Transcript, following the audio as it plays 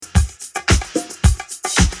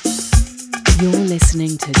You're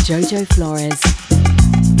listening to Jojo Flores.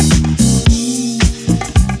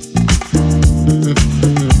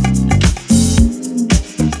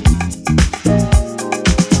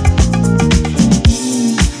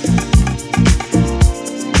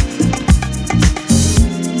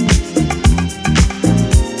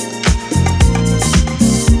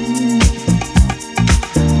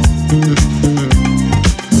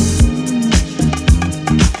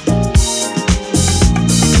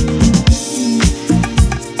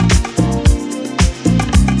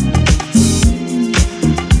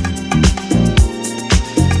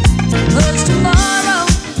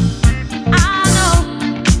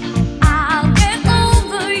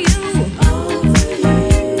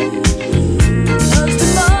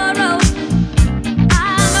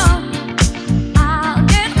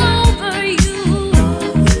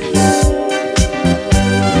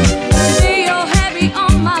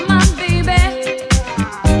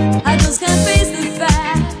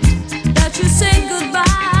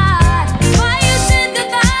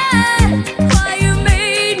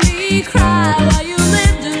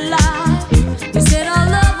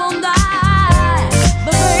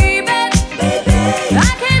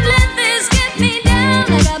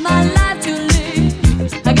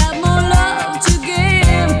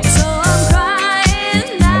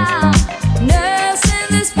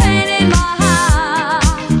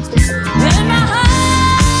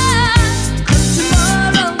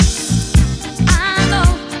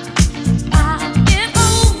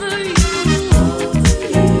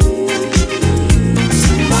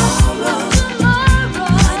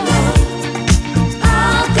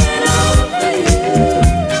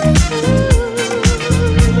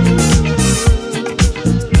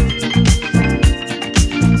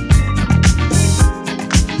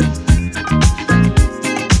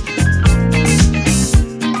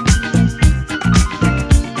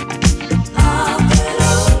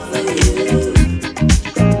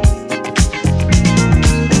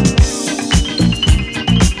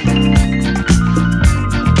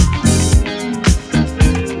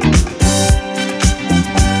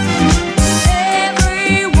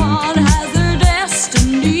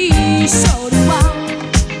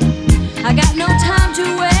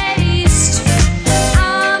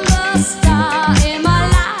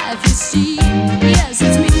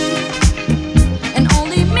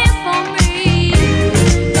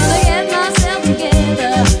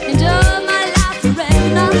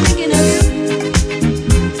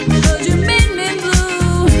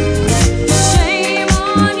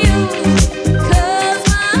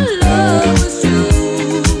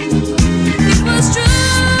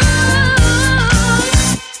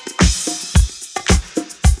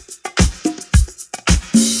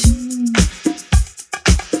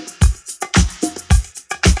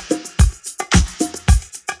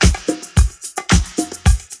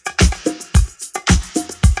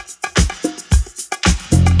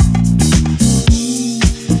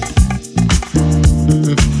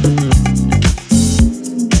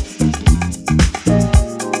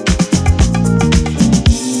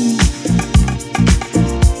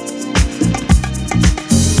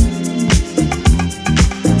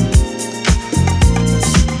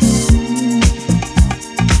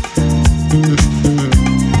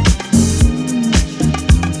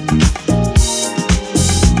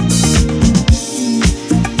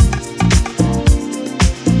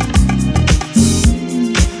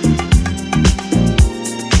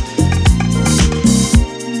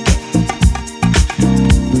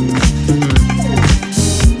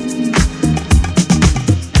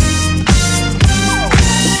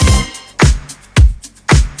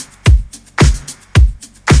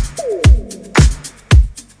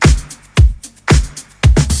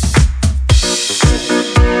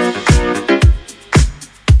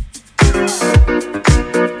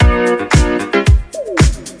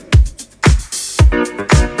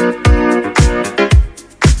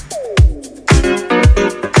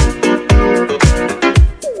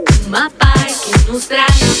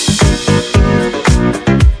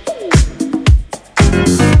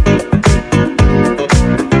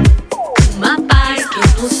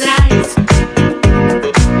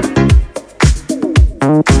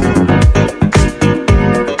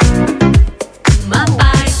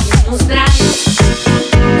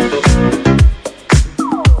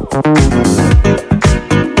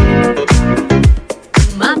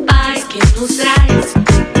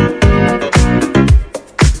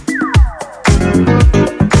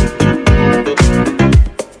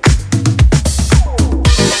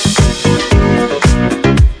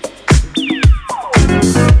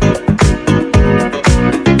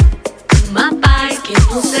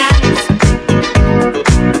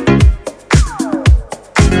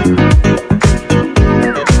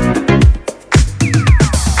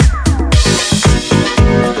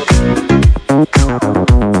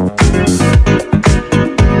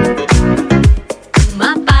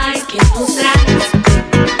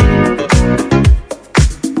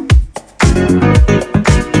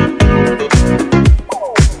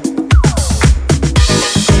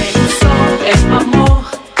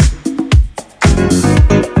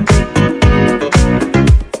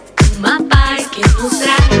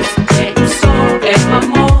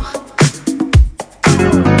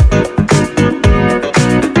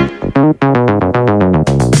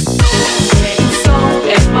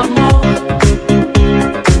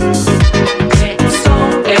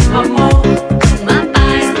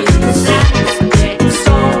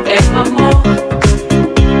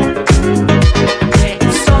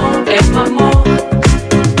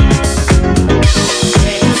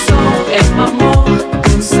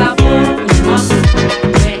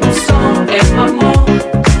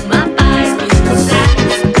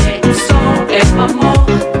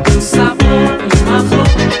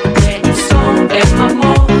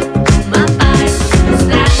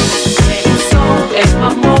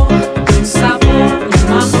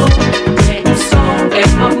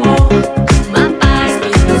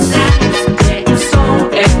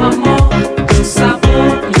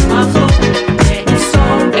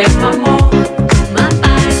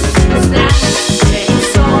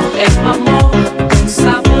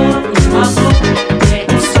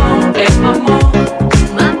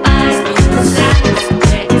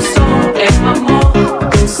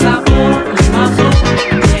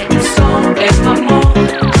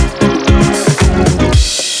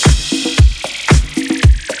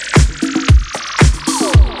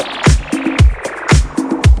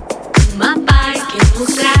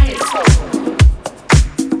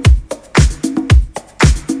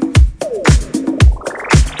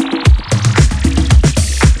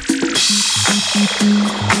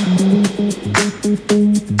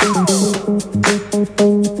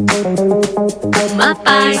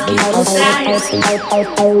 Uma paz nos traz, é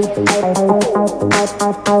o som, é o amor. É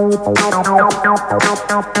o som, é o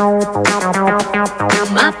amor.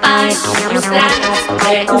 Uma paz nos traz,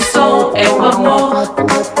 é o som, é o amor.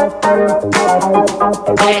 Um sabor, um amor.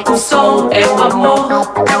 É o som, é o amor.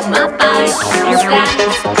 Uma paz nos traz,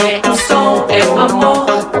 é o som, é o amor.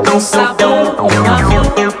 Um sabor, um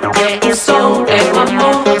amor. É o som, é o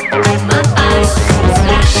amor. Uma paz nos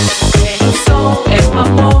traz, é o som, é o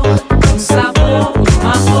amor. Um sabor, um amor. É o som, é o amor. É o som, é o amor. Um sabor, um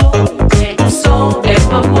amor. É o som, é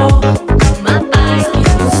o amor. Uma paz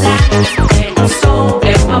nos traz, é o som,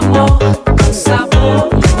 é o amor. Um sabor,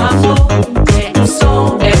 um amor. É o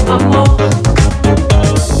som, é o amor. Uma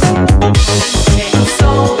paz nos traz, é o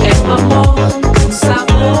som, é o amor. Um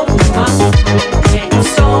sabor, um amor. É o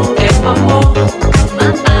som, é o amor. Uma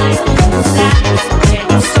paz nos traz, é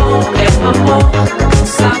o som, é o amor. Um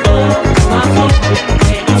sabor, um amor.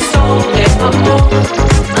 É o som, é o amor.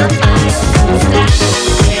 Uma paz nos traz,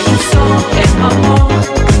 é o som, é o amor.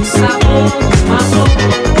 Um sabor, um amor.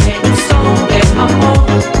 É o som, é o amor.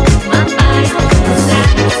 Uma paz nos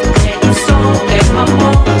traz, é o som, é o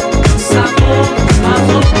amor. Um sabor, um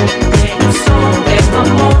amor. É o som, é o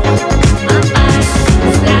amor. Uma paz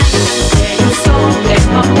nos traz, é o som, é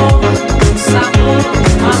o amor. Um sabor,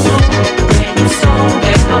 um amor. É o som,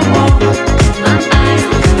 é o amor. Uma paz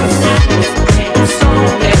nos traz, é o som,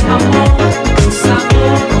 é o amor. Um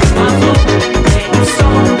sabor, um amor. É o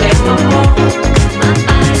som, é o amor. Uma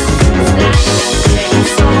paz nos traz. É o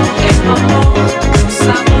som, é o amor.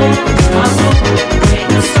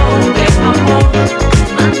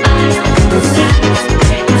 Uma paz nos traz.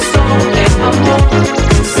 É o som, é o amor.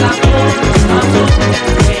 Um sabor, um amor.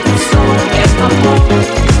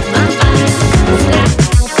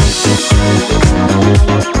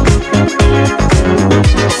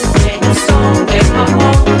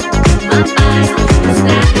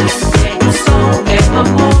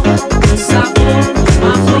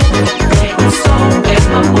 É o som, é o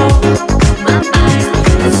amor. Uma paz nos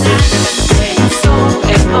traz. É o som,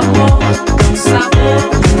 é o amor. Um sabor, um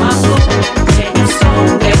amor. É o som,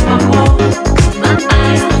 é o amor. Uma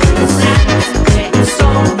paz nos traz. É o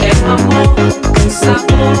som, é o amor. Um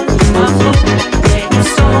sabor, um amor. É o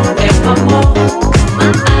som, é o amor.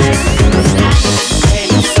 Uma paz nos traz. É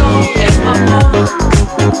o som, é o amor.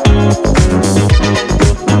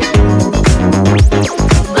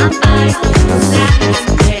 Uma paz nos traz.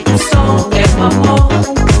 É o som, é o amor.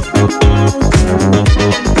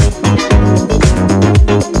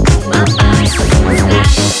 Uma paz nos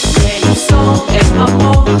traz. É o som, é o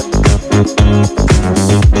amor.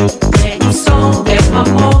 É o som, é o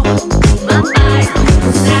amor. Uma paz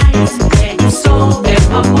nos traz. É o som, é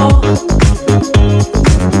o amor.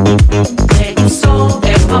 É o som,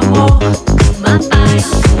 é o amor. Uma paz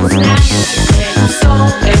nos traz. É o som,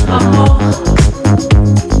 é o amor.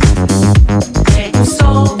 É o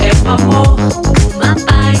som, é o amor. Uma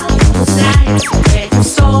paz nos traz. É o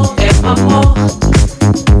som, é o amor.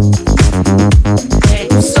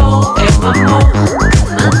 É o som, é o amor.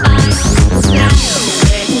 Uma paz nos traz.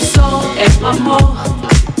 É o som, é o amor.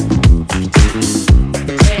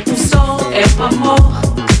 É o som.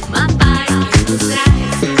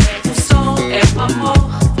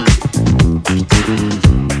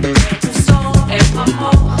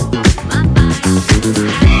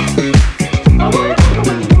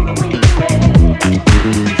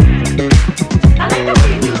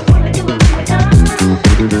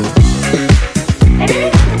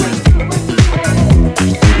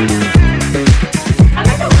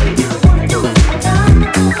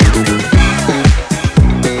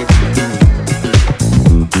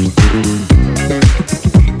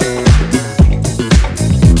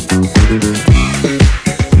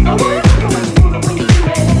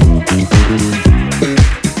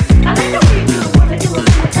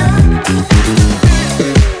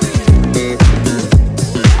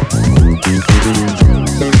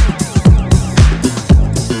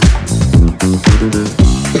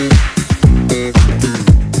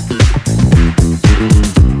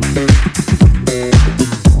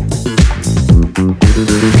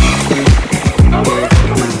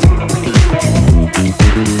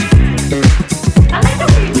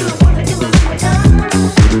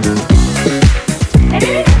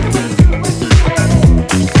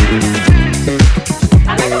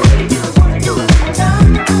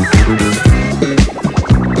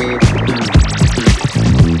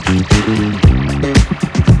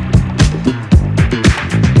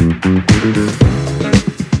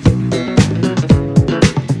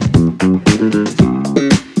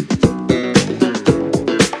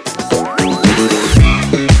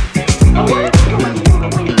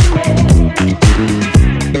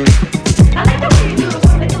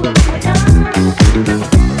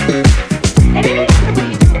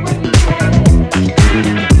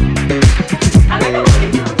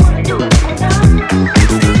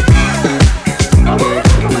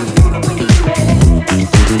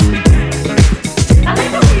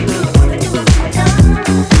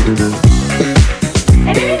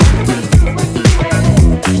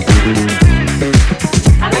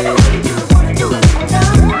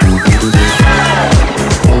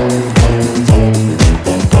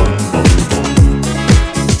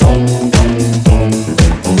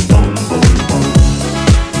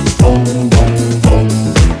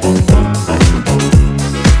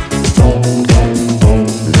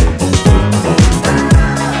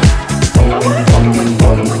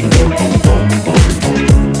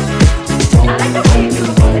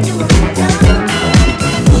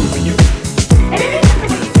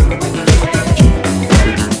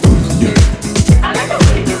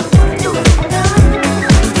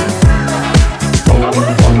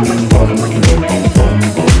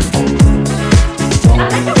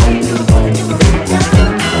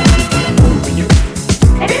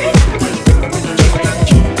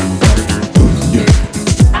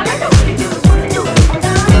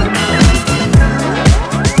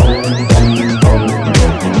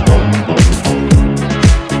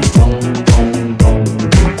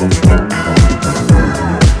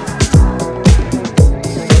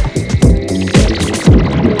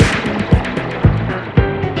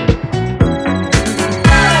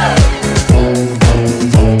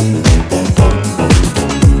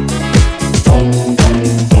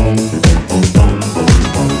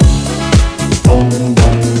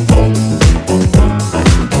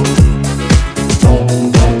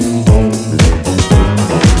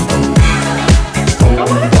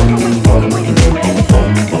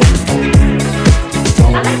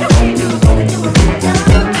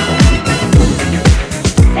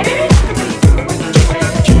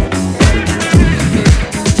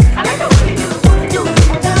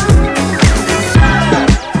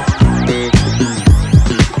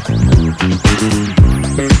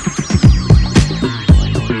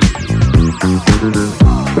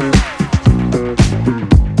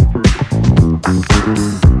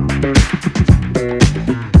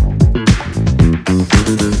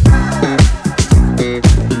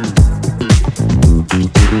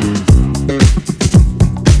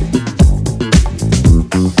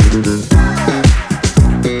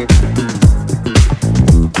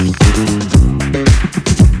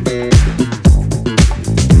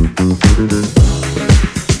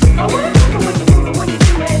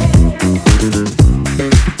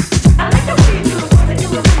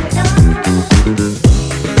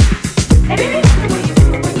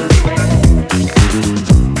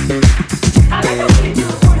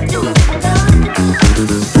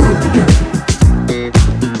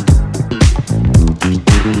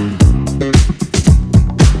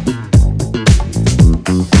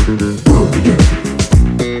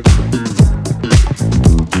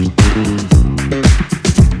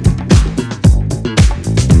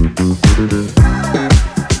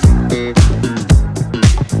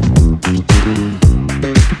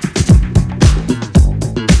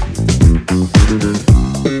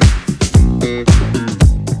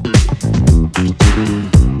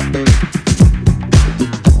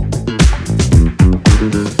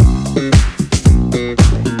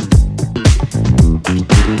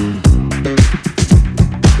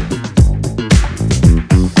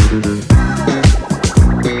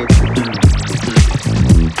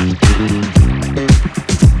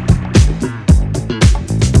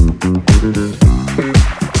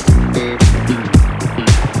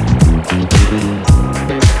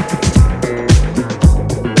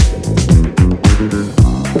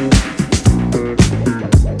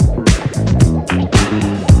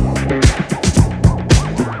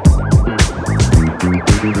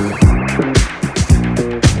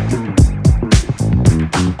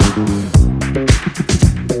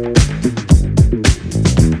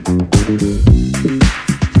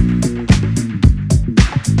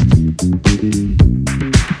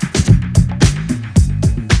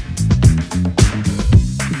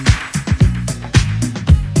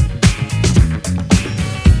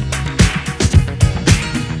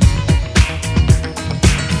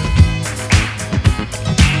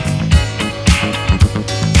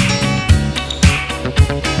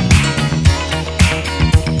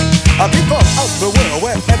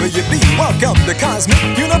 wherever you be. Welcome to Cosmic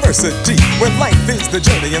University, where life is the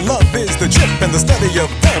journey and love is the trip, and the study of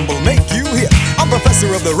them will make you hip. I'm professor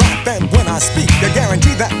of the rap, and when I speak, I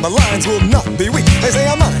guarantee that my lines will not be weak. They say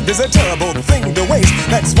a mind is a terrible thing to waste.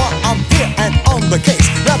 That's why I'm here and on the case,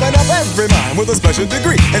 wrapping up every mind with a special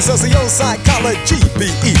degree in socio-psychology,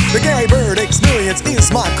 BE. The Gary Bird experience is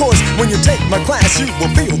my course. When you take my class, you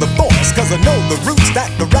will feel the force, cause I know the roots that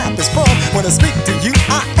the rap is from. When I speak to you,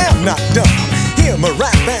 I am not dumb. Hear my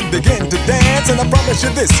rap and begin to dance, and I promise you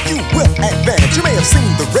this, you will advance. You may have seen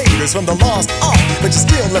the Raiders from the Lost Ark, but you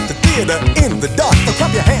still left the theater in the dark. So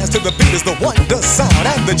clap your hands to the beat as the wonder sound,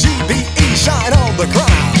 and the GBE shine on the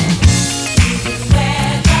crowd.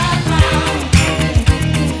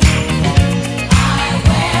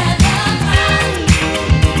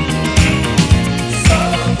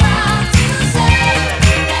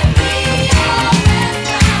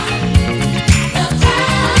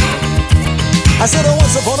 I said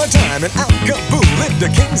once upon a time in Alcaboo lived the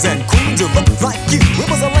kings and queens who looked like you. It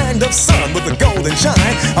was a land of sun with a golden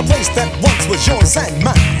shine, a place that once was yours and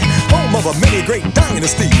mine. Home of a many great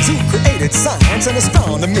dynasties who created science and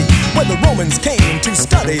astronomy, where the Romans came to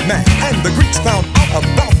study math and the Greeks found out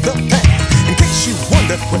about the path. In case you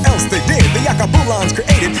wonder what else they did, the Acapulans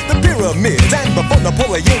created the pyramids, and before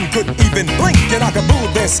Napoleon could even blink, in Acapulco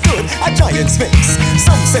there stood a giant sphinx.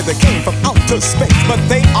 Some say they came from outer space, but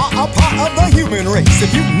they are a part of the human race.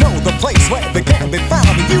 If you know the place where they can be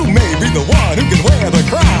found, you may be the one who can wear the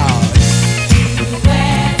crown.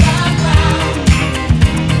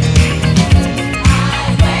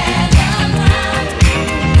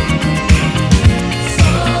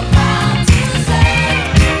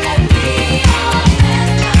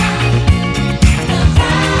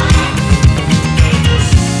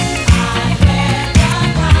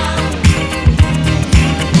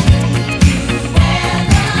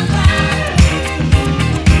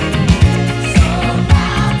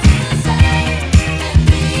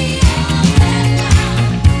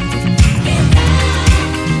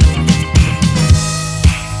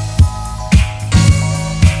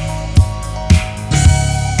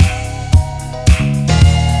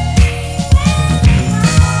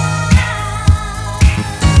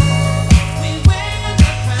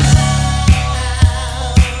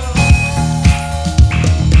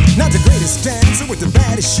 Dancer with the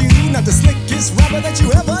baddest shoe, not the slickest rapper that you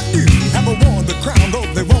ever knew. Ever worn the crown, though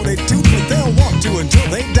they won't it too, but they'll want to until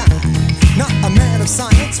they die. Not a man of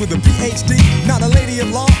science with a PhD, not a lady of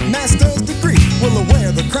law, master's degree will wear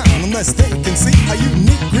the crown unless they can see a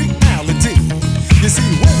unique reality. You see,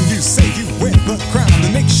 when you say you wear the crown,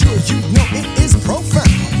 then make sure you know it is profound.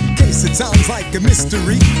 In case it sounds like a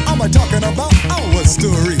mystery, I'm talking about our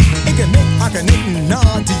story. It can make Akhenaten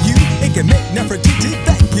nod to you, it can make Nefertiti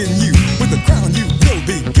beckon you. With the crown you will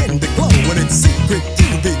begin to glow, when it's secret you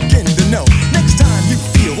begin to know. Next time you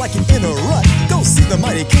feel like you're in a rut, go see the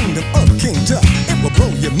mighty kingdom of King Tut. It will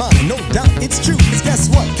blow your mind, no doubt it's true. Cause guess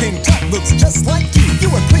what? King Tut looks just like you. You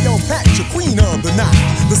were Cleopatra, queen of the Nile.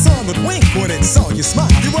 The sun would wink when it saw you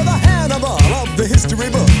smile. You were the Hannibal of the history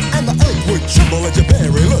book, and the earth would tremble at your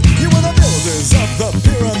very look. You were the builders of the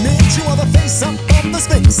pyramids, you are the face up of the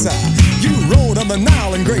Sphinx. You rode on the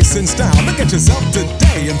Nile in grace and style. Look at yourself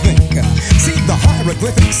today and think. See the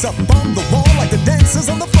hieroglyphics up on the wall, like the dancers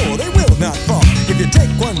on the floor, they will not fall. If you take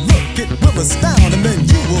one look, it will astound, and then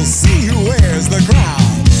you will see who wears the crown.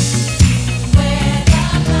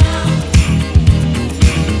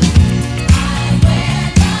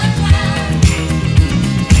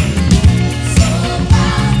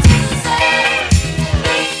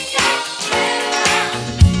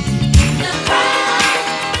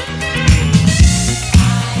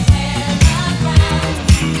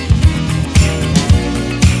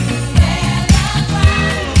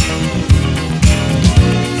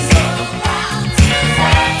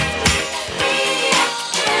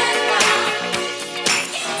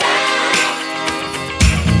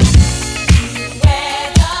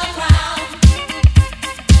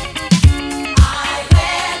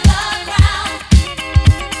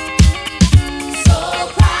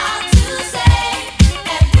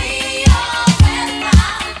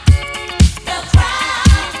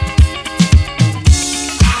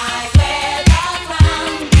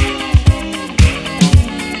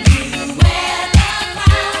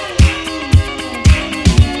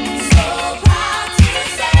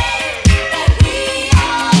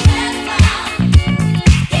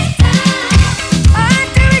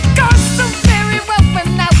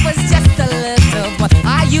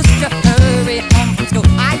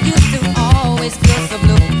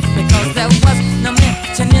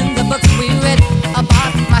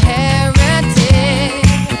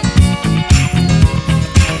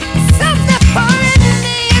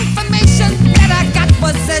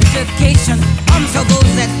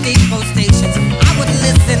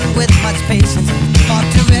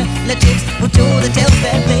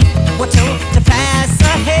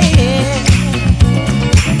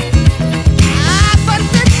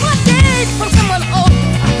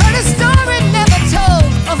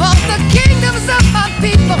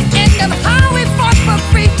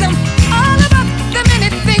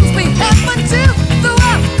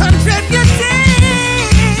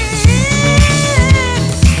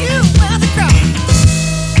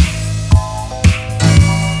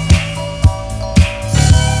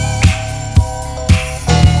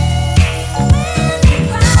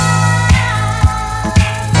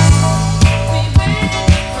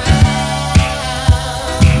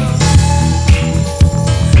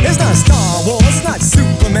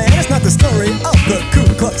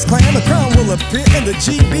 will appear in the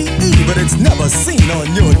GBE, but it's never seen on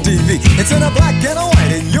your TV. It's in a black and a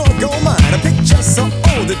white and your gold mine. A picture so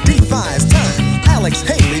old it defies time. Alex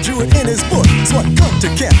Haley drew it in his book. It's what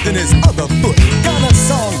Gunter kept in his other book. Ghana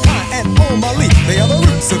Song High and Omali, they are the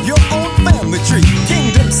roots of your own family tree.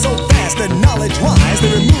 Kingdom so vast and knowledge wise,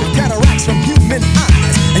 they remove cataracts from human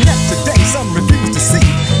eyes. And yet today some refuse to see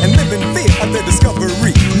and live in fear of their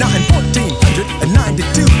discovery. Now in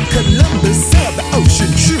 1492, Columbus sailed the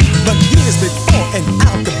ocean true. But years before in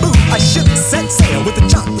Alcaboo, a ship set sail with a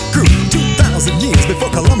chocolate crew. 2,000 years before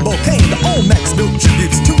Columbo came, the Olmecs built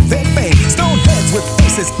tributes to their fame. Stone heads with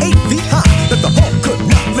faces 8 feet high, that the Hulk could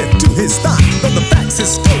not lift to his thigh. Though the facts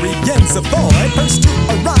historians avoid, first to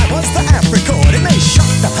arrive was the Africord. It may shock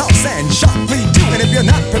the house and shock me too, and if you're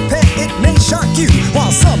not prepared, it may shock you.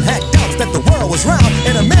 While some had doubts that the world was round,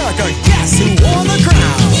 in America, guess who wore the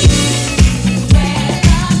crown?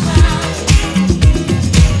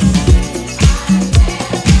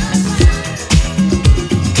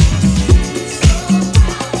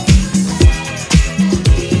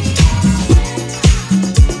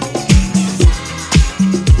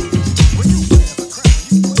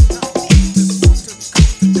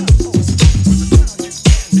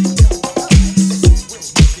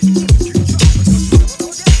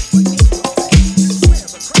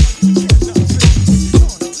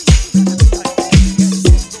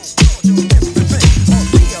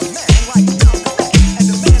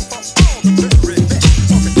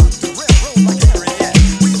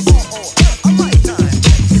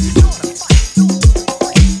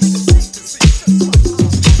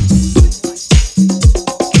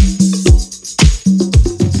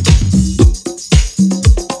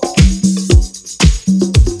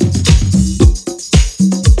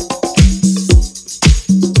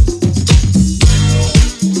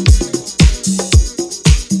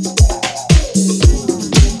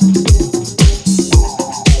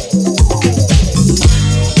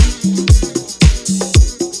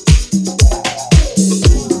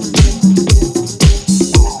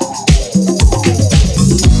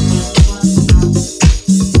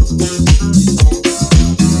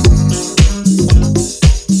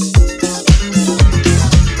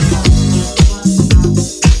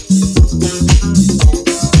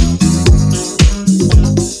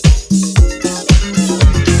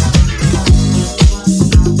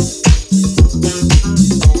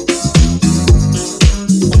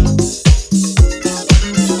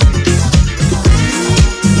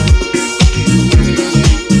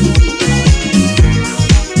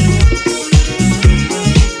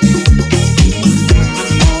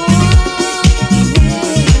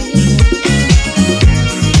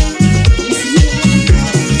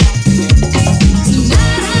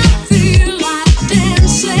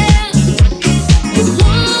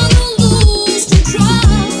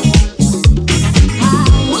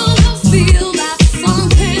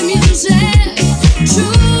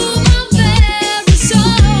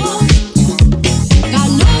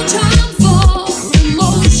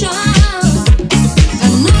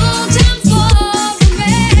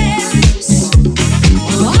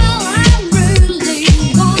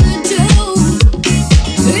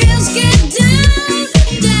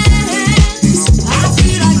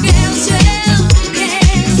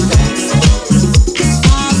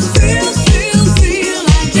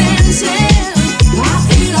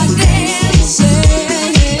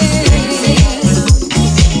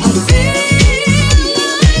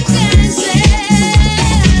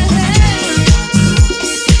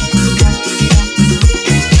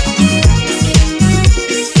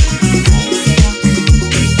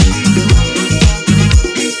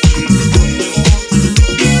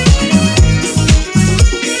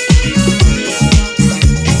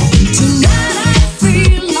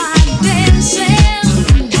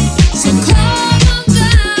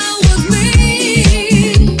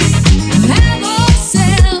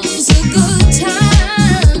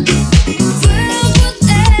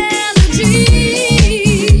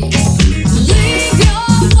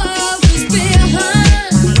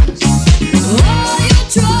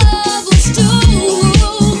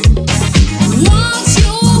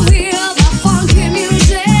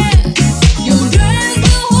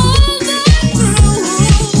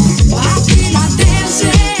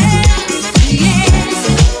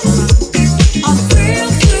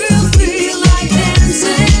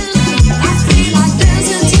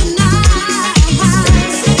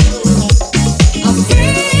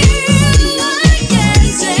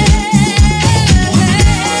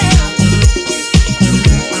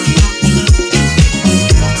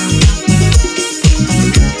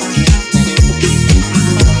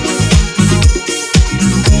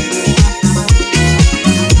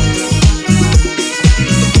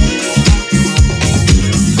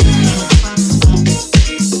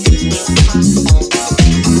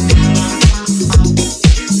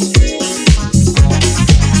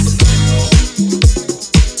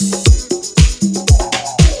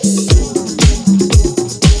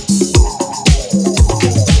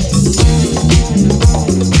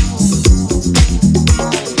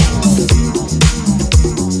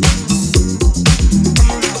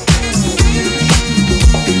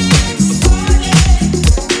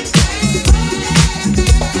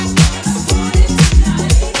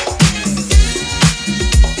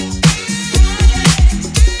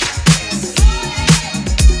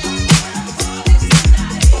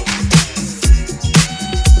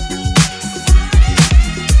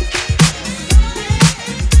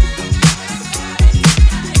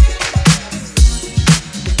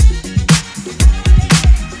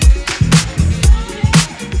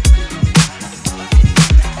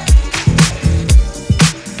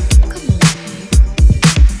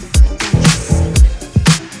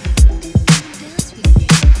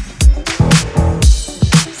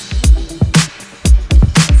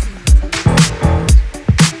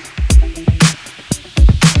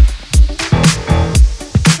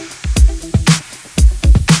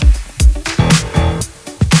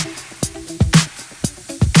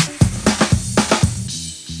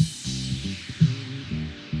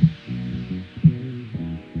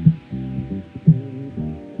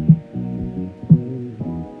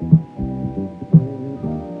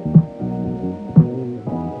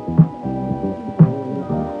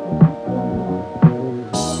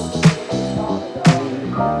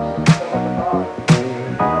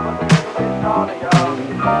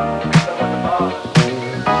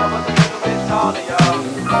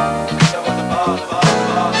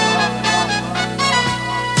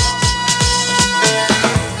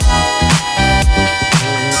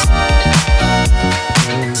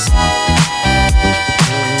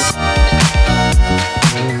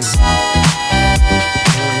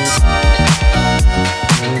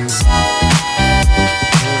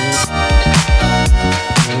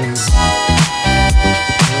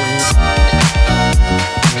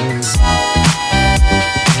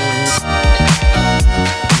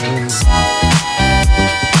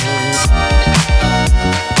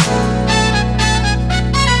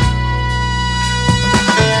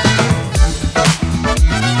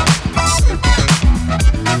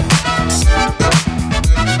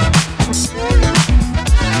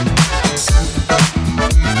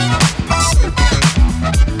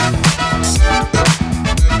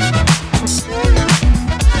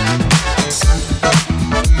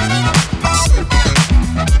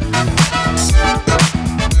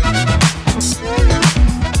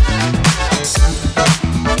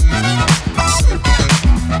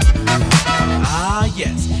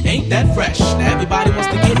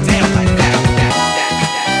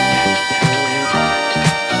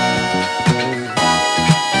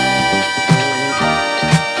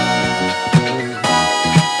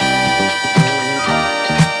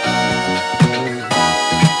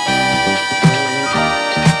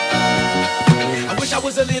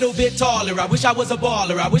 taller. I wish I was a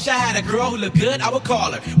baller. I wish I had a girl who looked good, I would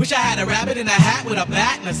call her. Wish I had a rabbit in a hat with a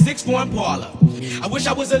bat and a 6'4" Impala. I wish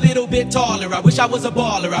I was a little bit taller. I wish I was a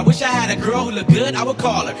baller. I wish I had a girl who looked good, I would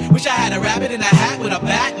call her. Wish I had a rabbit in a hat with a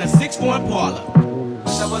bat and a 6'4" Impala.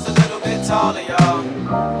 Wish I was a little bit taller, y'all.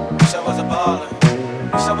 Wish I was a baller.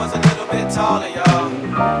 Wish I was a little bit taller, y'all.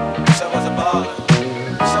 Wish I was a baller.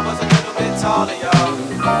 Wish I was a little bit taller, y'all.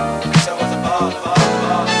 Wish I was a baller, baller,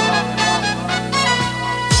 baller.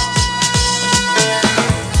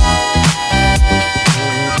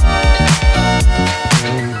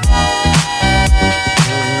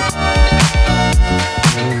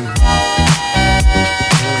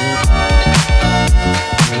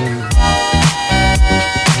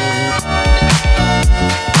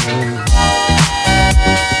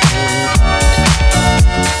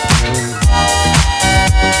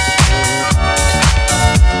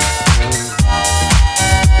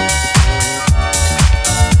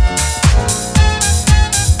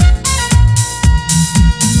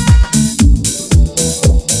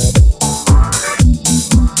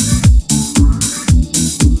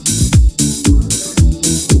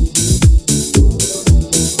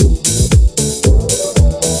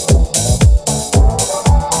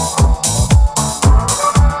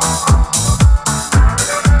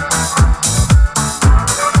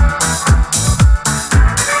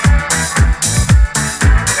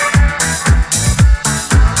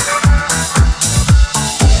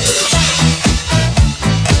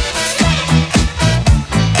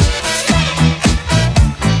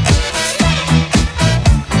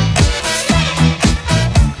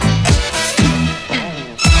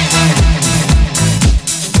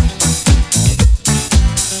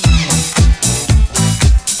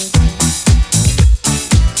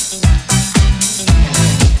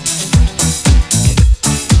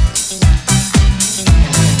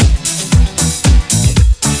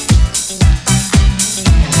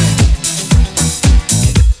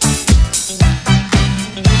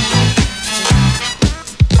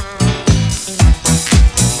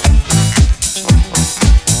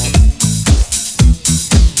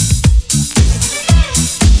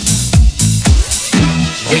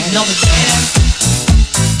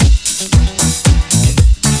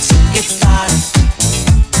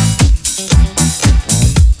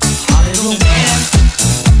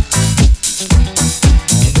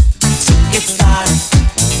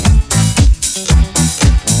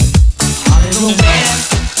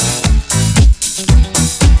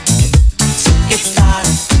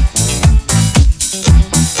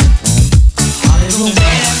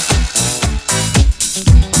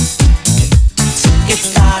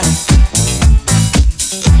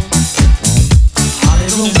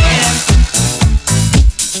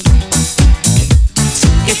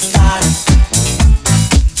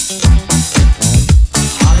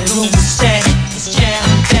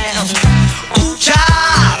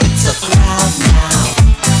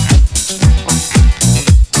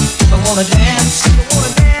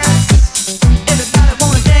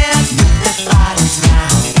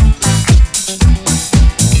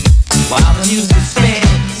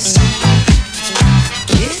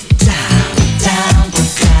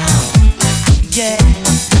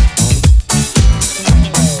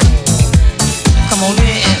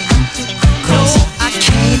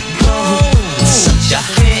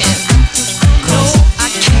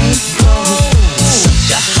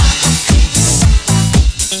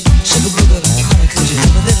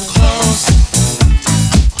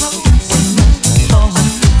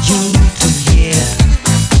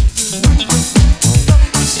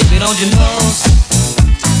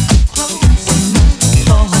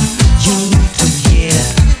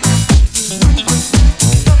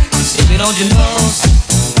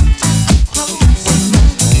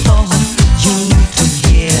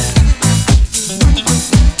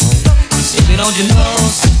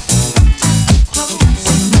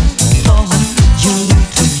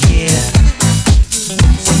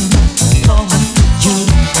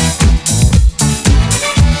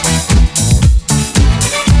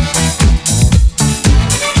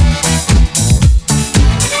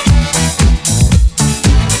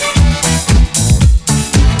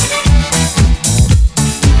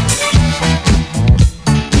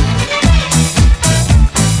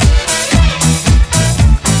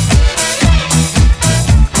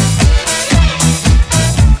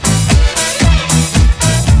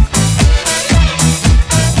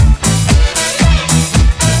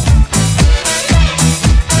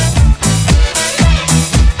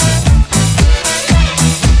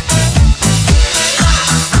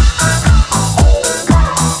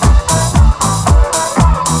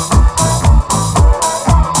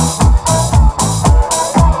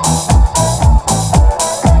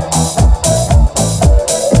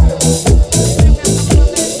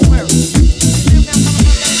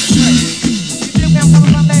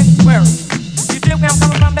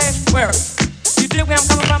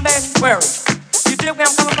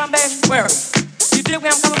 dig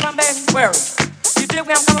where I'm coming from, baby? Where? You dig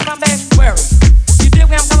where I'm coming from, baby? Where? You dig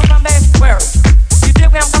where I'm coming from, baby? Where? You dig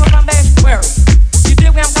where I'm coming from, baby? Where? You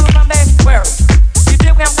dig where I'm coming from, baby? Where? You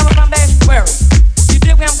dig where I'm coming from, baby? Where? You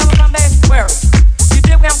dig where I'm coming from, baby? Where? You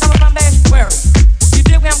dig where I'm coming from, baby? Where? You dig where I'm coming from, baby? Where? You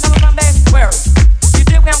dig where I'm coming from, baby? Where? You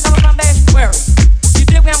dig where I'm coming from, baby? Where? You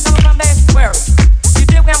dig where I'm coming from, baby? Where? You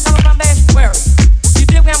dig where I'm coming from, baby? Where? You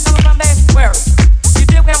dig where I'm coming from, baby? Where? You dig where I'm coming from, baby?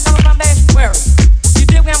 Where? You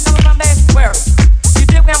dig where I'm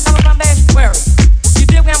coming from, baby? Where? You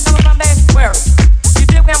dig where I'm coming from, baby? Where? You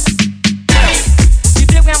dig where I'm You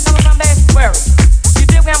dig where I'm coming from, baby? Where? You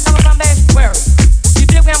dig where I'm coming from, baby? Where? You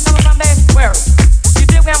dig where I'm coming from, baby?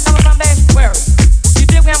 Where? You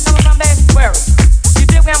dig where I'm coming from, baby?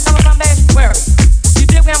 Where? You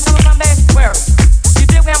dig where I'm coming from, baby? Where? You dig where I'm coming from, baby? Where?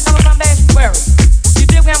 You dig where I'm coming from,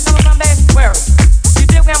 baby?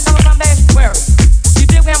 Where? You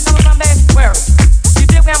dig where I'm coming from, baby? Where? You dig where I'm coming from, baby? Where?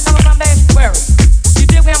 You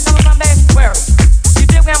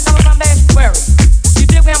dig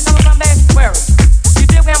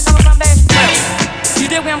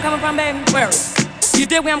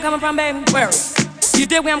where I'm coming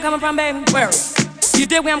from, baby? Where? You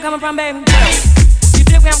dig where I'm coming from, baby? Where? You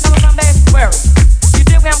dig where I'm coming from, baby? Where? You dig where I'm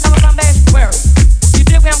coming from, baby? Where? You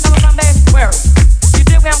dig where I'm coming from, baby? Where? You dig where I'm coming from, baby? Where? You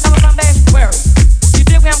dig where I'm coming from, baby? Where? You dig where I'm coming from,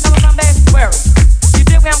 baby? Where? You dig where I'm coming from, baby? Where? You dig where I'm coming from, baby? Where? You dig where I'm coming from, baby? Where? You dig where I'm coming from, baby? Where? You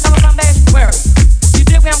dig where I'm coming from, baby? Where? You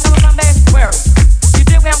dig where I'm coming from, baby? Where? You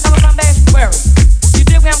dig where I'm coming from, baby? Where? You dig where I'm coming from, baby? Where? You dig where I'm coming from, baby? Where? You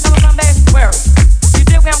dig where I'm coming from, baby? Where? You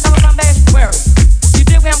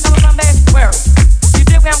dig where I'm coming from, baby? Where? You dig where I'm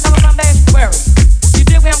coming from, baby? Where? You dig where I'm coming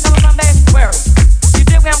from, baby? Where?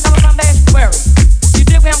 You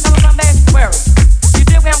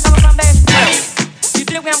dig where I'm coming from, baby? Where? You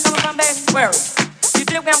dig where I'm coming from, baby? Where? You dig where I'm coming from, baby? Where? You dig where I'm coming from, baby? Where? You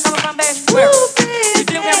dig where I'm coming from, baby? Where? You dig where I'm coming from, baby? Where? You dig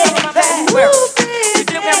where I'm coming from, baby? Where? You dig where I'm coming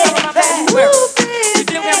from, baby? Where? You dig where I'm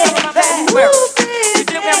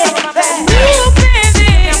coming from, baby? Where? You dig where I'm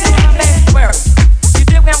coming from,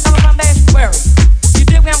 baby? Where? You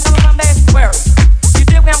dig where I'm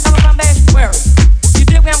coming from,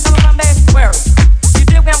 baby? Where? You dig where I'm coming from, baby? Where? You dig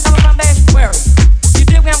where I'm coming from, baby? Where? You dig where I'm coming from, baby? Where? You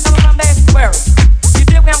dig where I'm coming from, baby?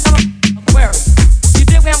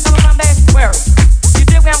 Where? You dig where I'm coming from, baby? Where? You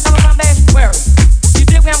dig where I'm coming from, baby? Where? You dig where I'm coming from, baby? Where? You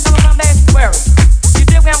dig where I'm coming where? You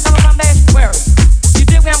dig where I'm coming from, baby? Where? You dig where I'm coming from, baby? Where? You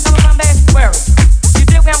dig where I'm coming from, baby? Where? You dig where I'm coming from, baby? Where? You dig where I'm coming from, baby? Where? You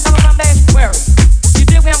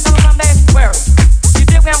dig where I'm coming from, baby? Where? You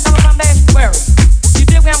dig where I'm coming from, baby? Where? You dig where I'm coming from, baby? Where? You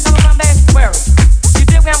dig where I'm coming from, baby? Where? You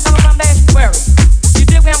dig where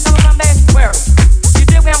I'm coming from, baby? Where? You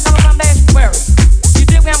dig where I'm coming from, baby? Where? You dig where I'm coming from, baby? Where? You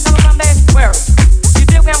dig where I'm coming from, baby? Where? You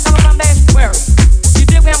dig where I'm coming from, baby? Where? You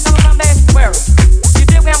dig where I'm coming from, baby? Where? You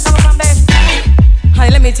dig where I'm coming from, baby?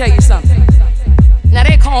 Honey, let me tell you something. Now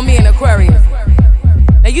they call me an Aquarius.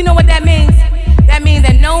 Now you know what that means? That means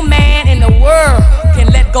that no man in the world can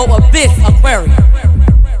let go of this Aquarius.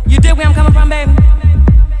 You dig where I'm coming from, baby?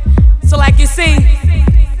 So like you see,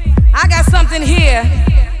 I got something here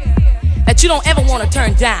that you don't ever want to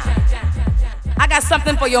turn down. I got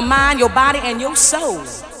something for your mind, your body, and your soul.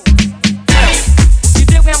 You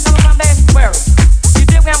dig where I'm coming from, baby? Where? You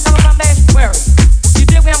dig where I'm coming from, baby? Where? You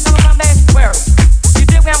dig where I'm coming from, baby? Where? You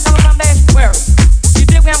dig where I'm coming from, baby? Where? You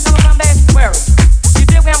dig where I'm coming from, baby? Where? You dig where I'm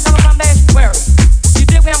coming from, baby? Where? You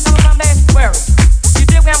dig where I'm coming from, baby? Where? You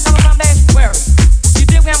dig where I'm coming from, baby? Where? You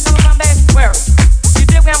dig where I'm coming from, baby? Where? You dig where I'm coming from, baby? Where? You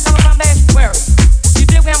dig where I'm coming from, baby? Where? You dig where I'm coming from, baby? Where? You dig where I'm coming from, baby? Where? You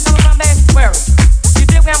dig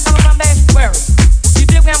where I'm coming from, baby? Where? You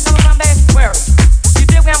dig where I'm coming from, baby? Where? You dig where I'm coming from, baby? Where?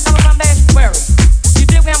 You dig where I'm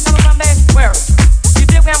coming from, baby? Where?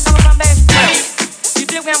 You dig where I'm coming from, baby? Where? You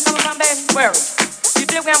dig where I'm coming from, baby? Where? You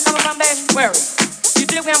dig where I'm coming from, baby? Where? You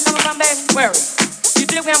dig where I'm coming from, baby? Where? You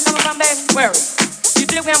dig where I'm coming from, baby? Where? You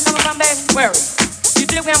dig where I'm coming from, baby? Where? You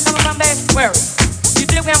dig where I'm coming from, baby? Where?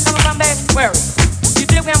 You dig where I'm coming from, baby? Where? You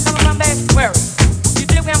dig where I'm coming from, baby? Where? You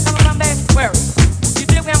dig where I'm coming from, baby? Where? You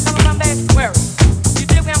dig where I'm coming from, baby? Where? You dig where I'm coming from, baby? Where? You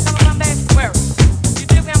dig where I'm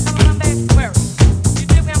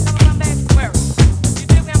coming from, baby? Where? You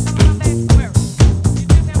dig where I'm coming from, baby? Where?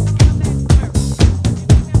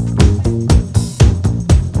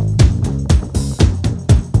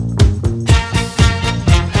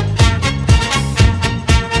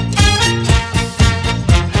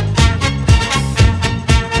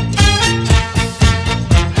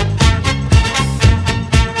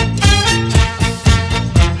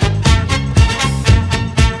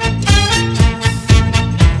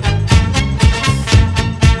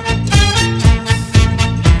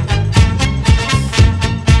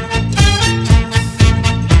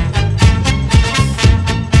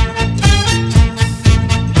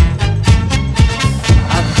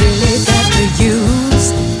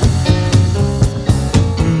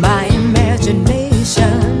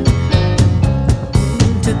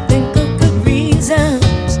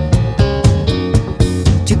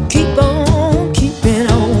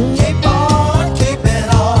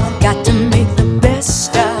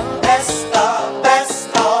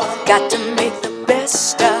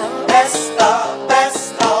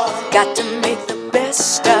 make the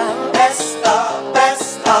best of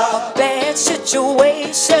a bad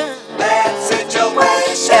situation.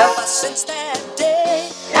 Ever since that day,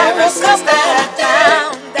 I woke up and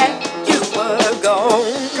down that you were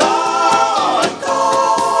gone.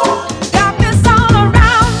 Darkness all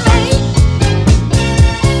around me,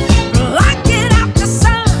 blocking out the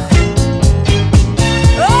sun.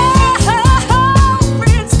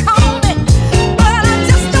 Friends call me, but I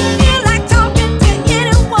just don't feel like talking to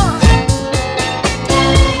anyone.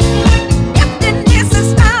 Emptiness has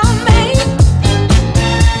found me,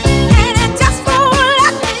 and it just won't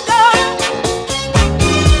let me go.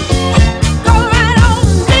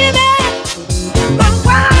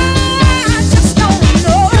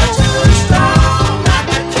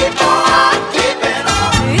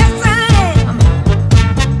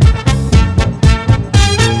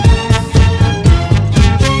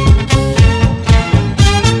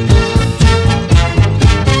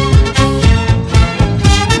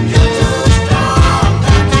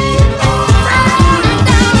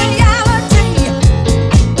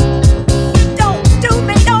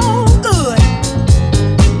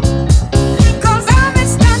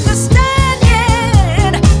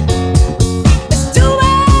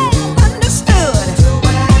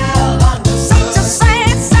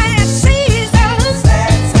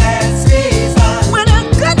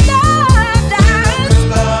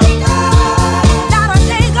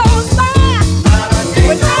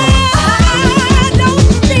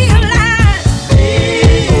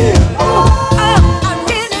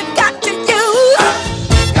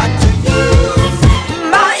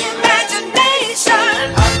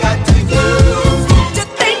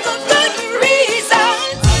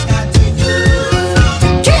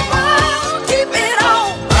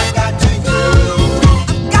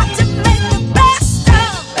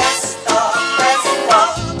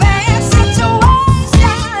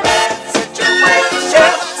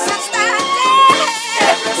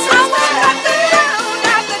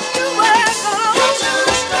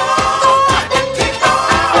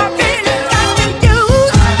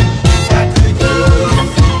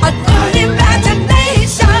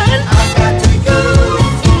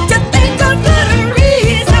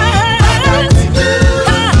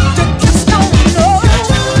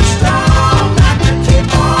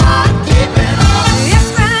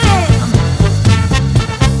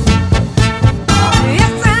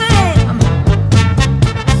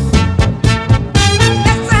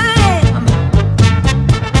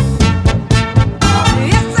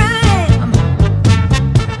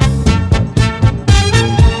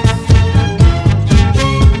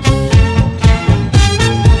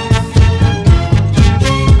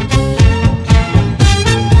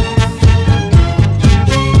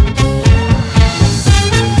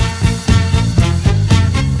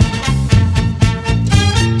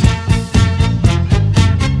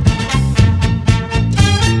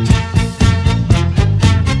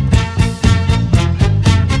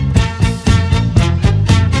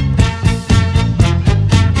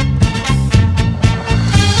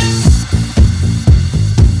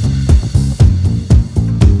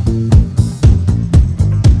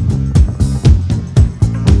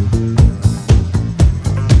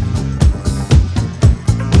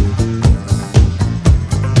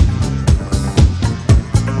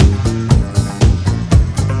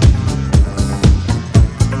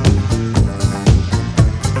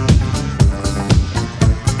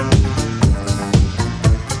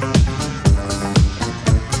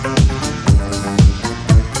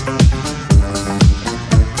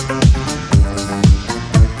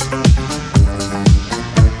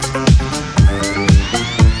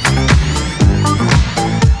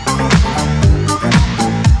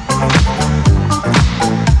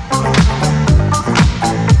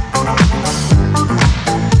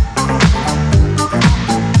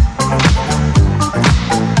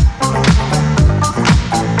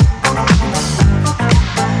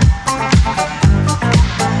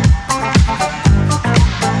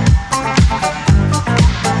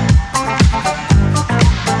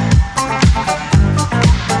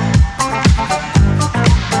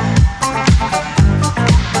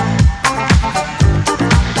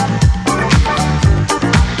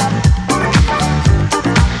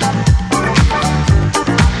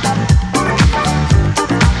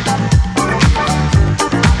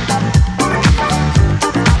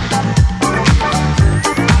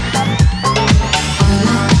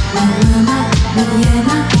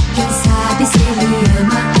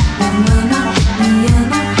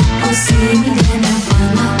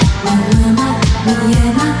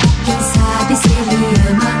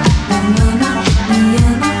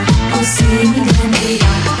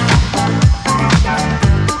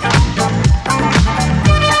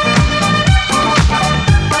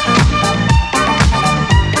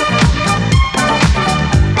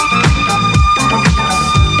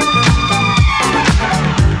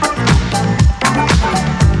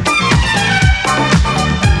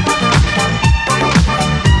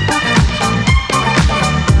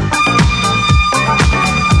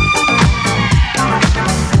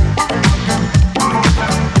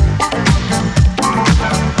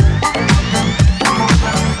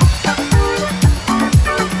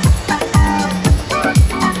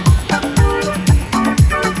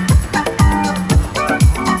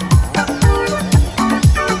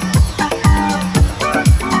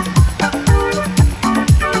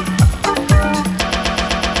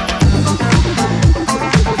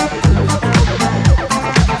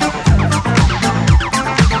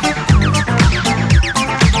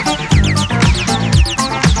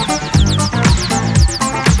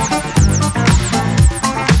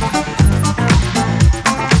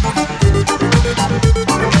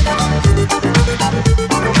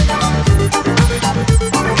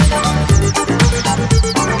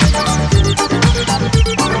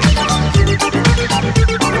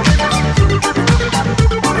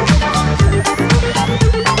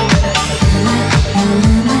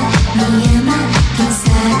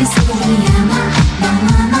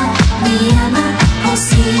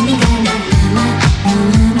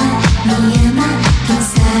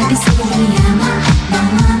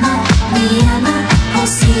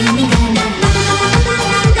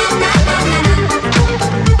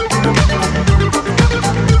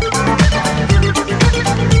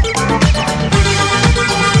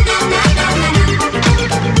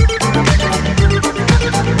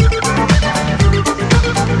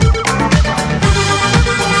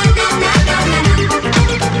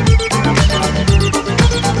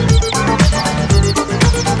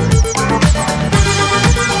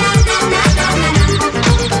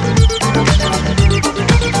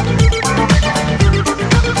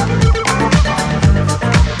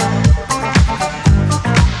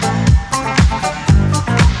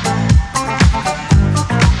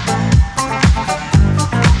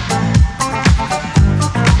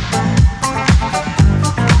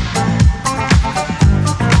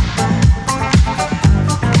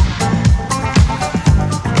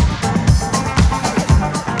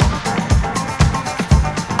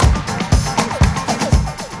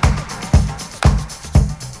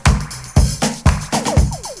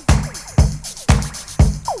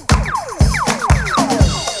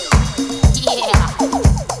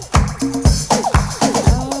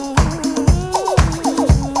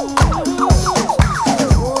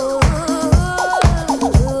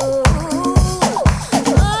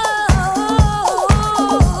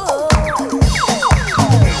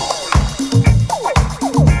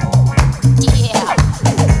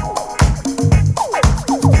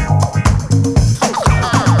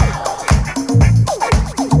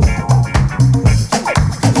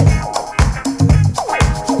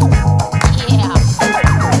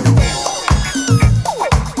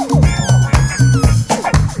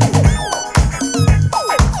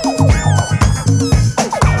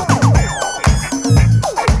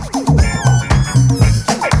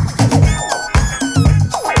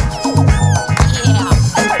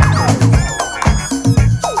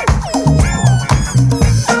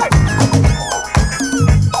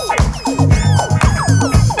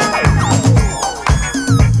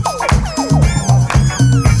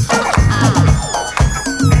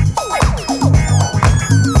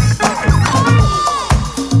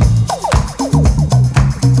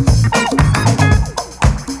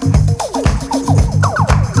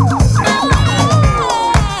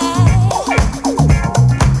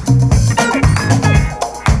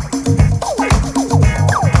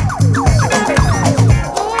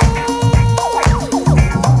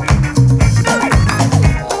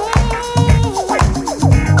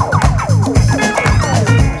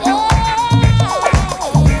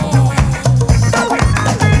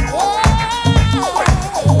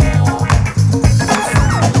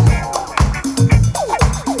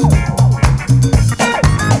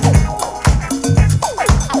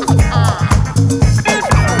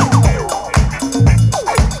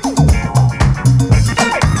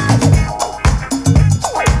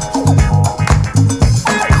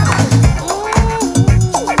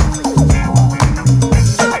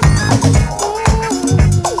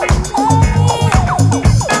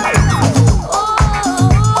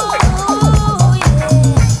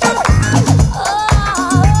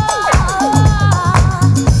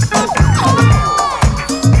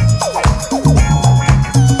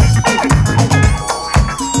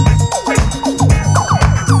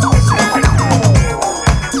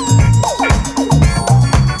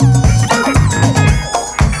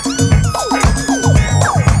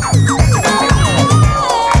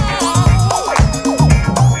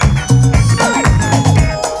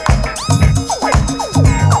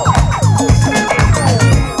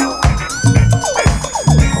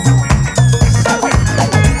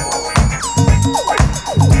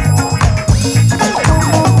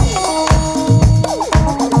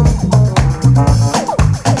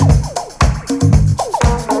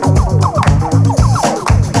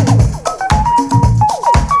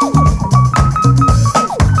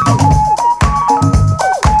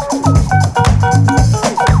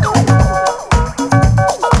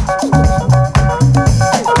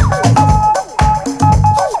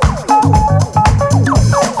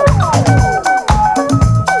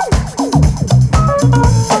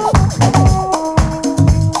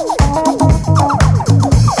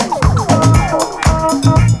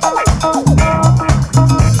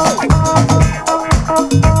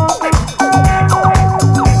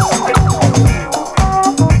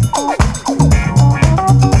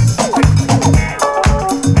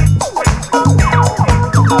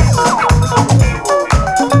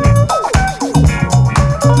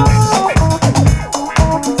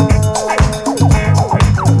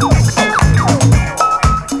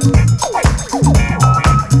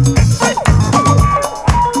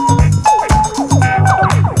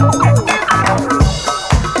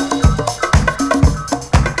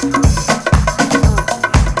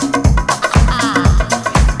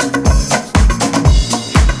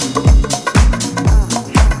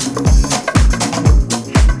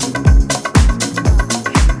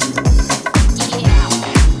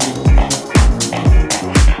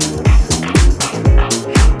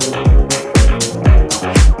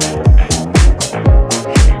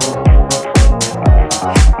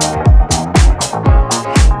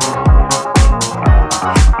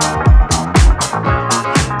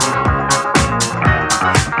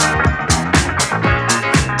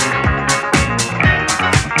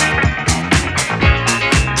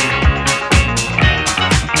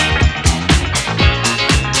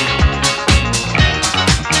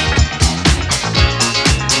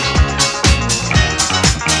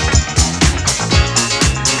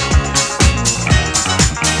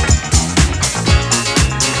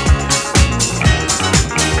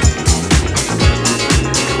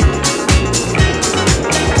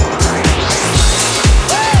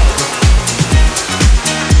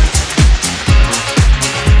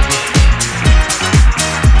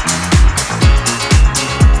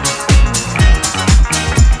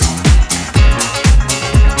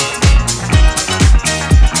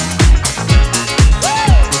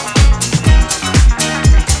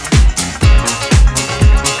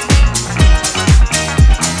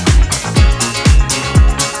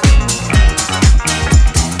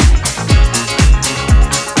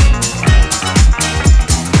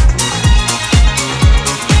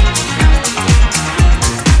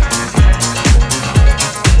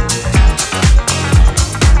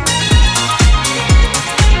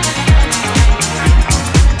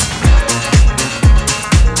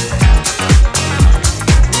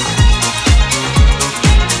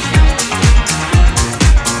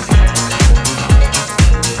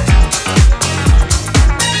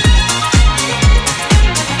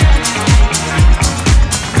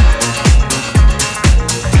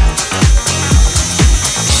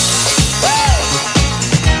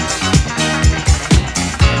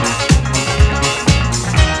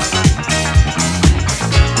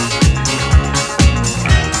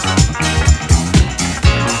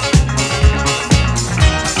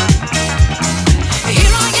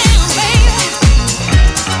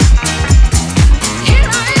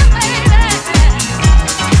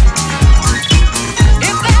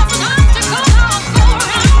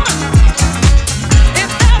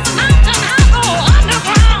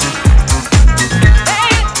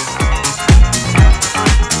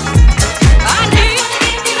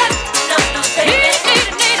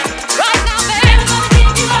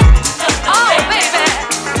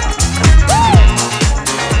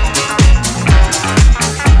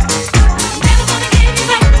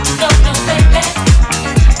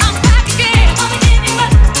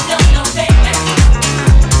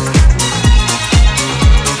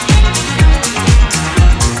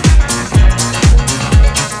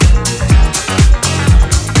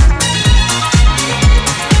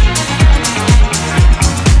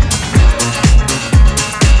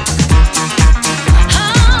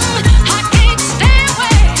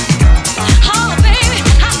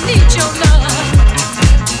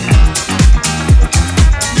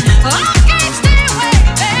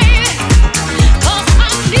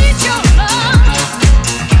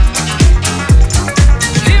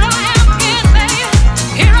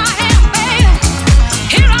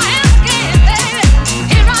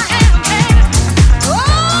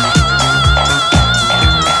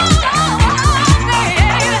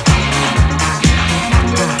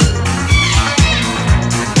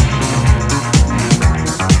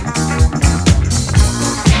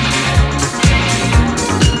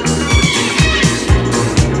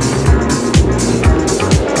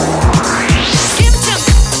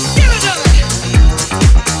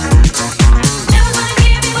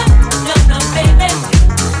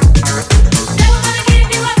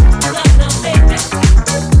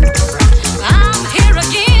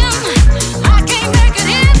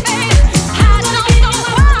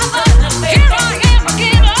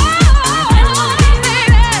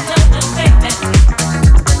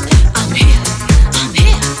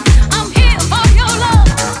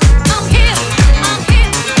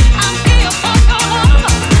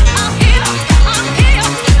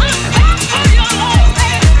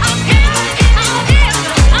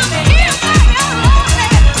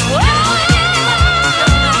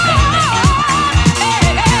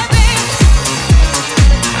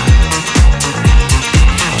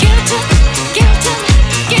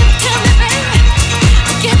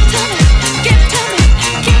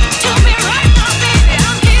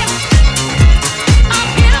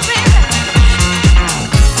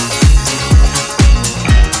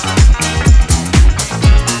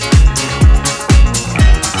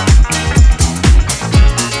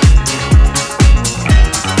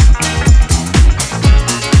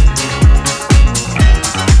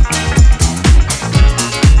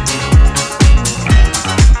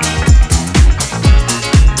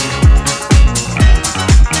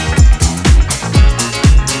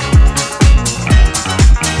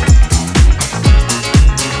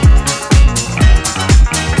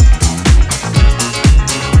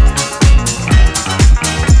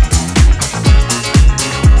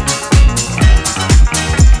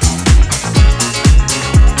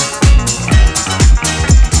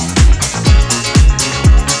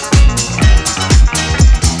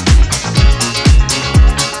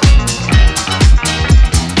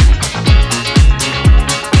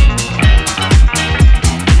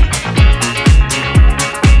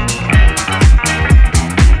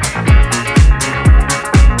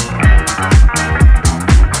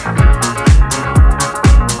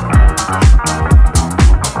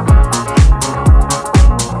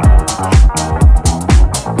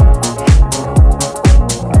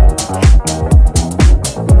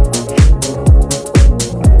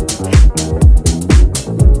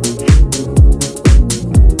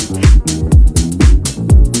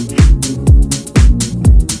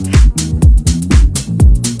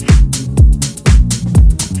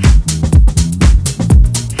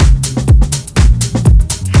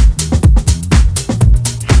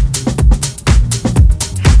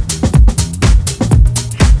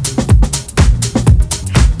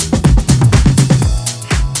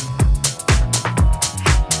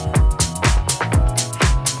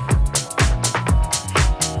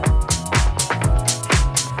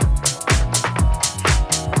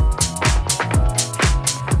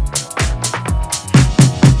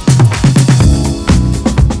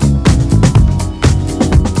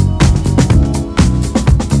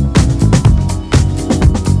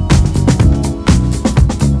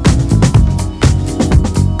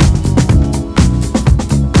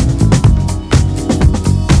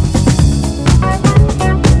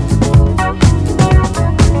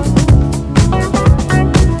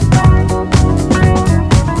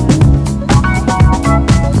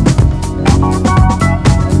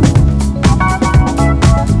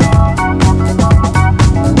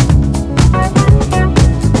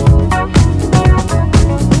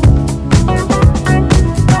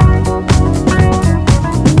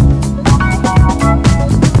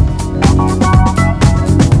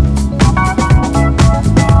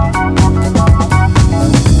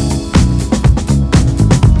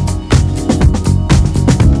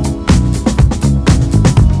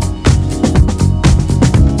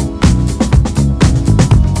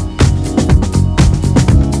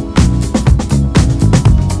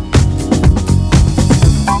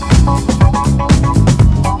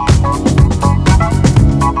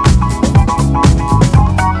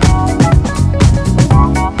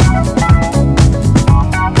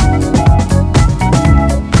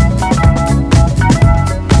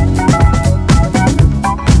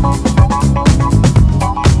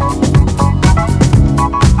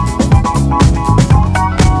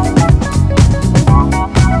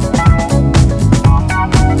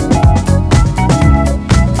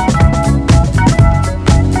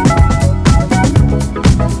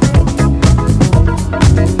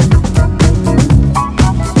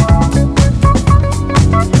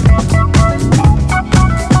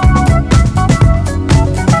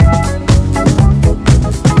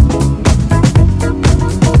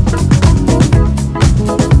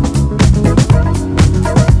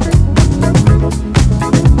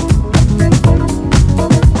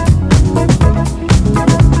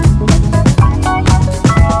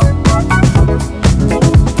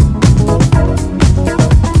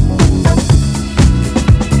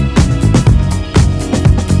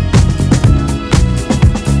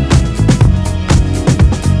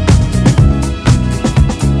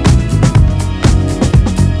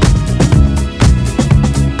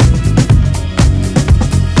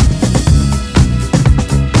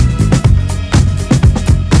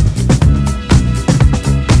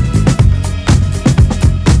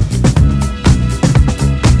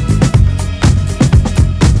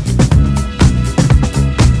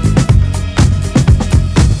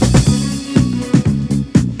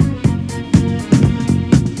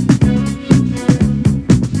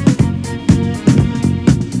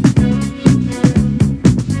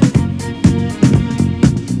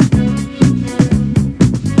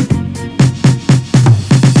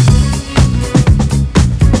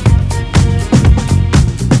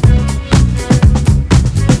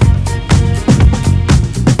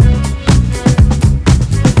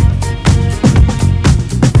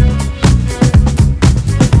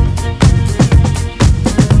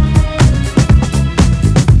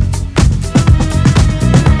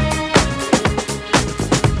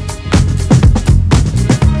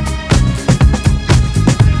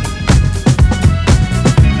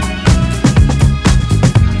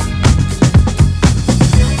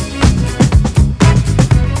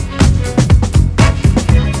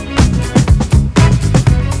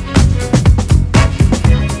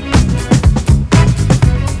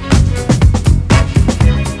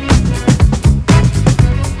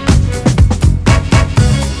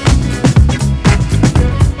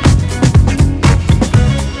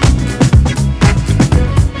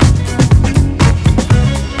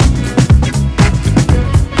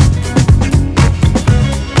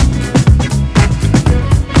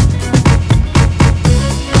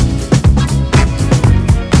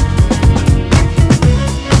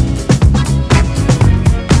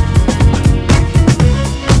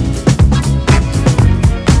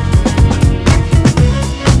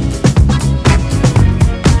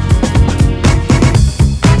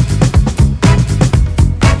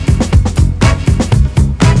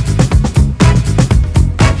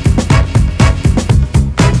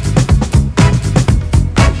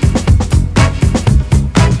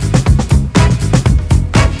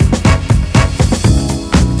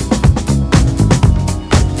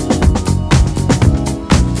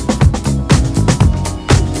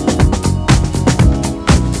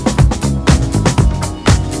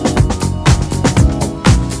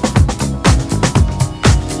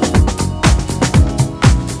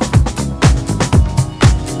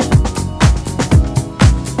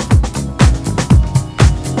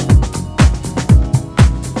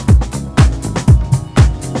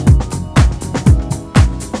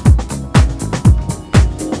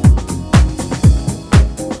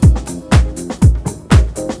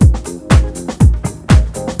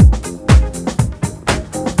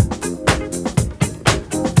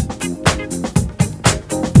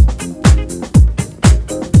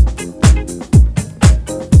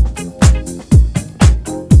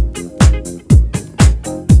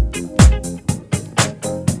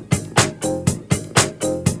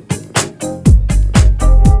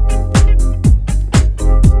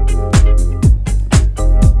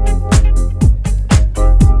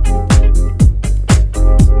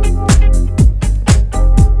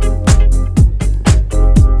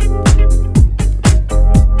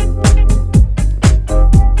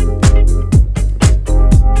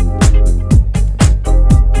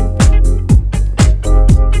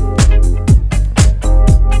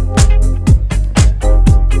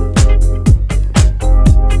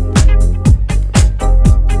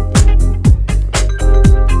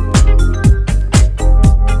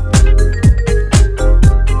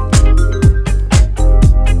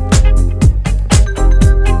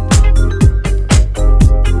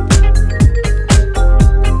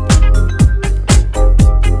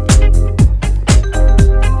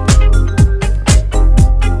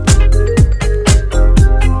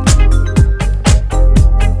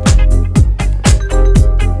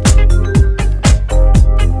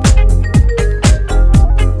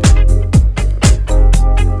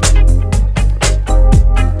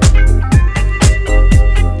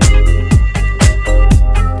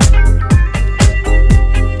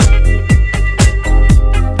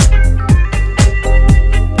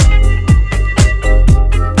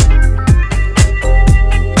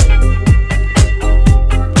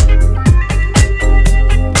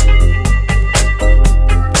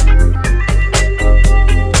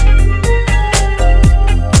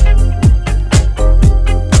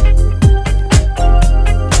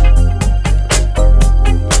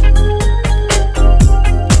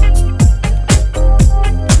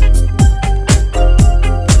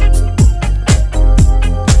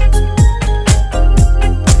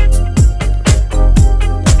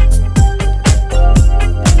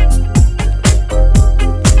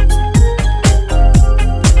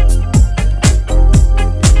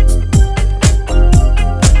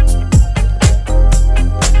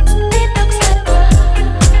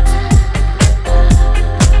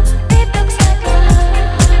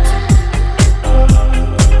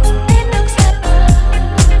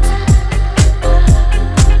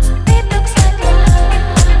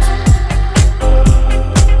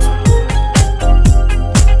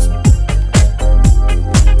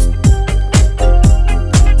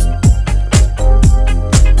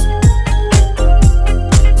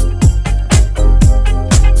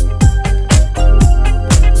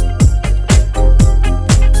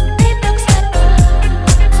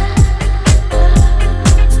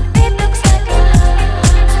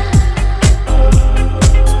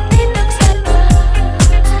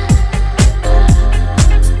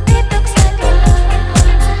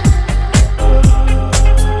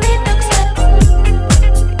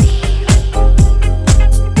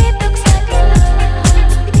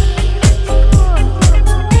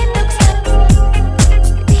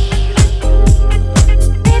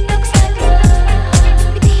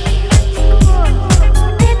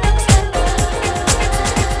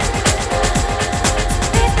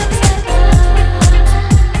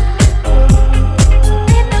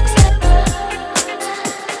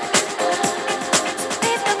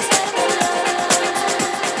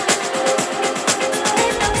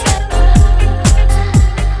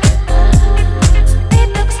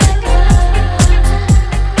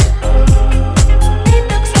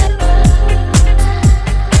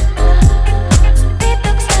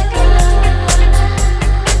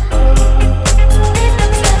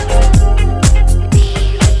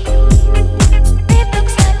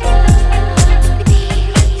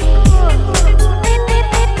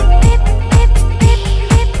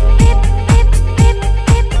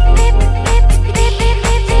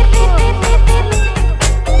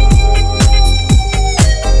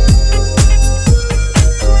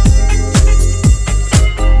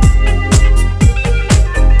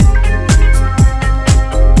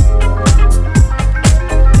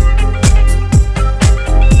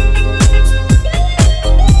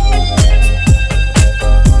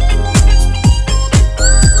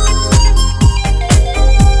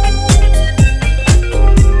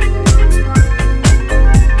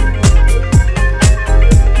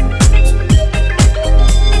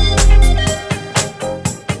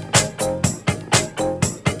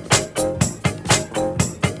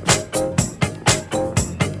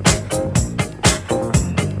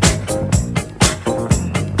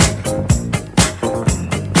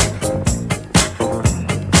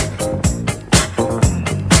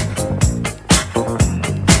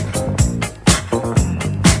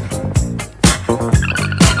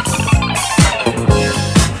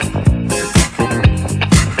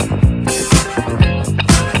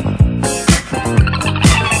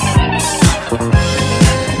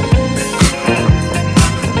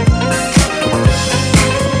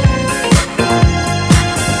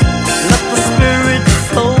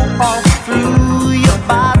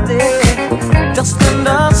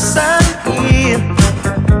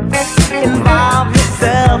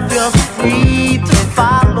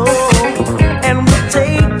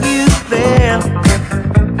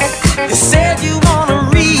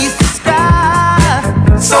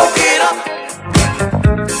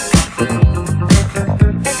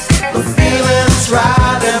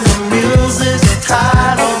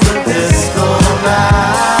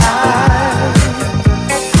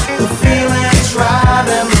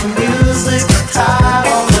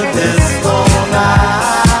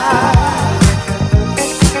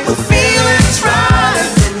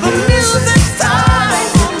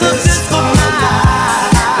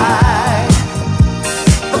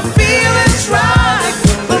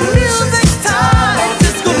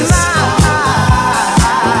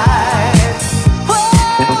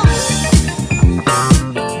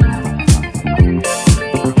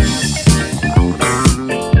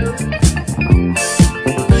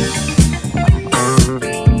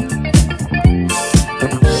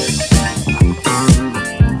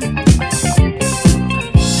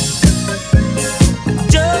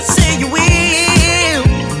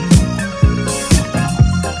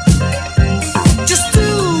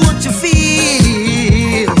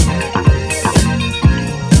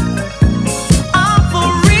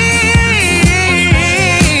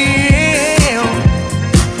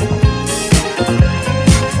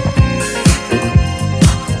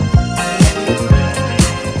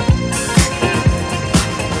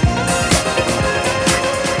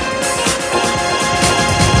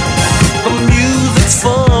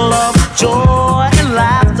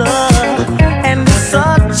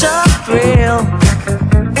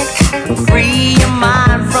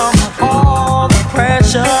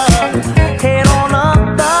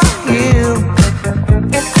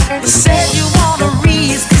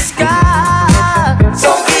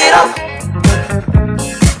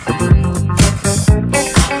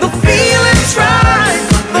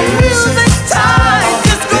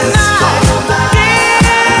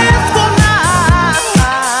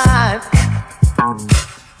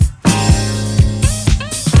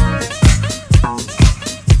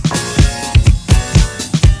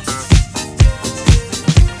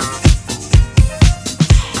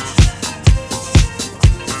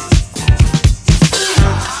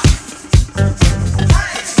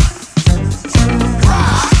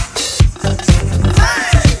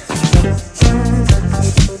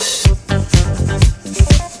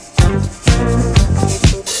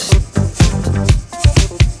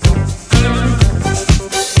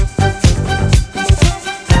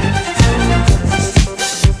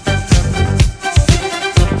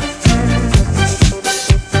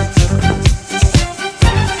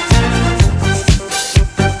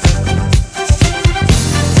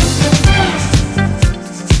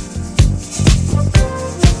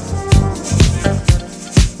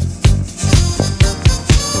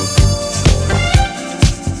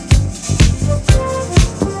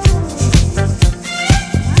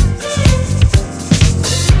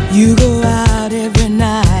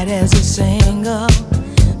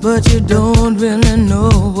 but you don't really know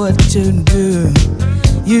what to do.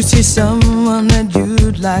 You see someone that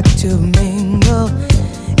you'd like to mingle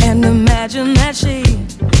and imagine that she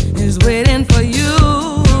is waiting for you.